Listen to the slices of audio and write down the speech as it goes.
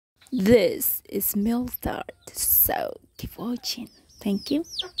This is milk tart, so keep watching. Thank you.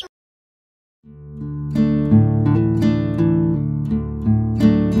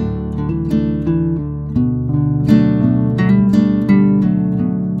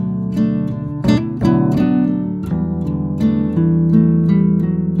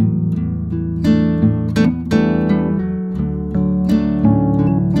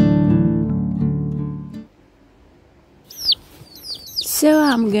 So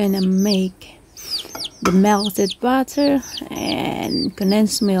I'm gonna make the melted butter and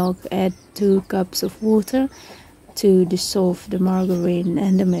condensed milk. Add 2 cups of water to dissolve the margarine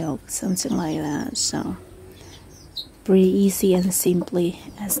and the milk, something like that. So pretty easy and simply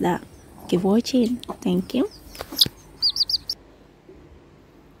as that. Keep watching. Thank you.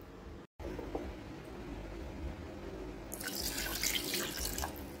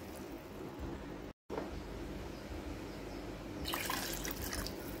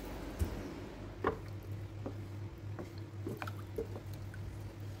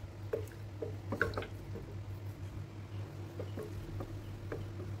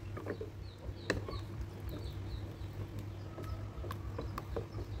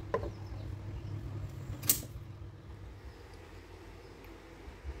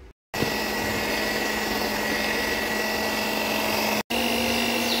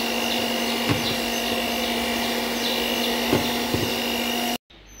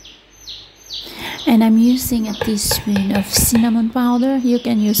 And I'm using a teaspoon of cinnamon powder. You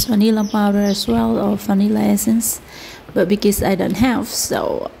can use vanilla powder as well, or vanilla essence, but because I don't have,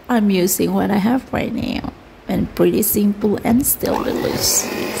 so I'm using what I have right now. And pretty simple and still delicious.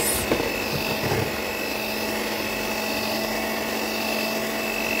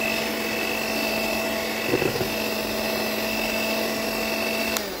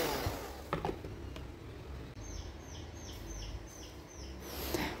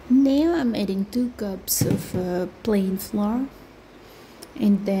 Now I'm adding 2 cups of plain flour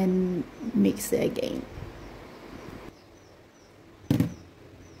and then mix it again.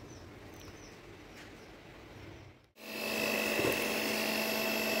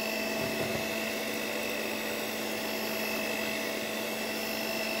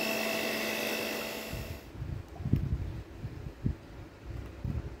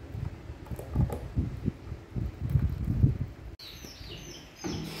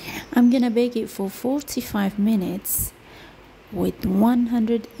 I'm gonna bake it for 45 minutes with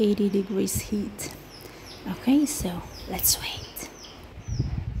 180 degrees heat. Okay, so let's wait.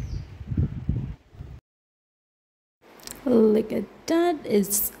 Look at that,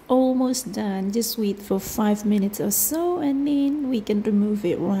 it's almost done. Just wait for 5 minutes or so and then we can remove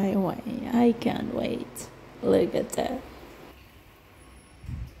it right away. I can't wait. Look at that.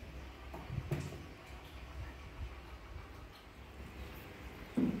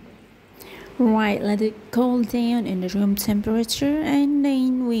 Right, let it cool down in the room temperature and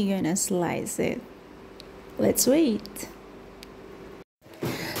then we're gonna slice it. Let's wait.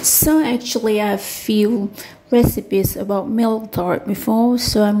 So actually I have few recipes about milk tart before,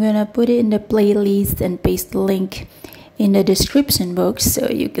 so I'm gonna put it in the playlist and paste the link in the description box so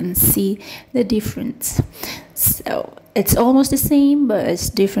you can see the difference. So it's almost the same, but it's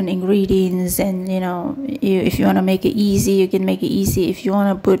different ingredients, and if you want to make it easy, you can make it easy. If you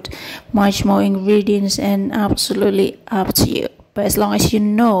want to put much more ingredients, and absolutely up to you. But as long as you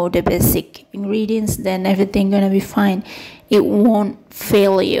know the basic ingredients, then everything gonna be fine. It won't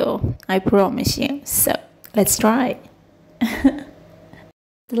fail you, I promise you. So let's try.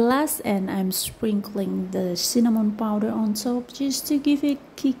 The last end, I'm sprinkling the cinnamon powder on top just to give it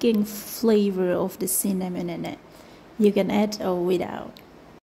kicking flavor of the cinnamon in it. You can add or without.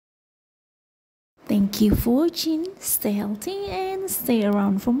 Thank you for watching. Stay healthy and stay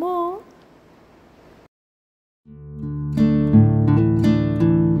around for more.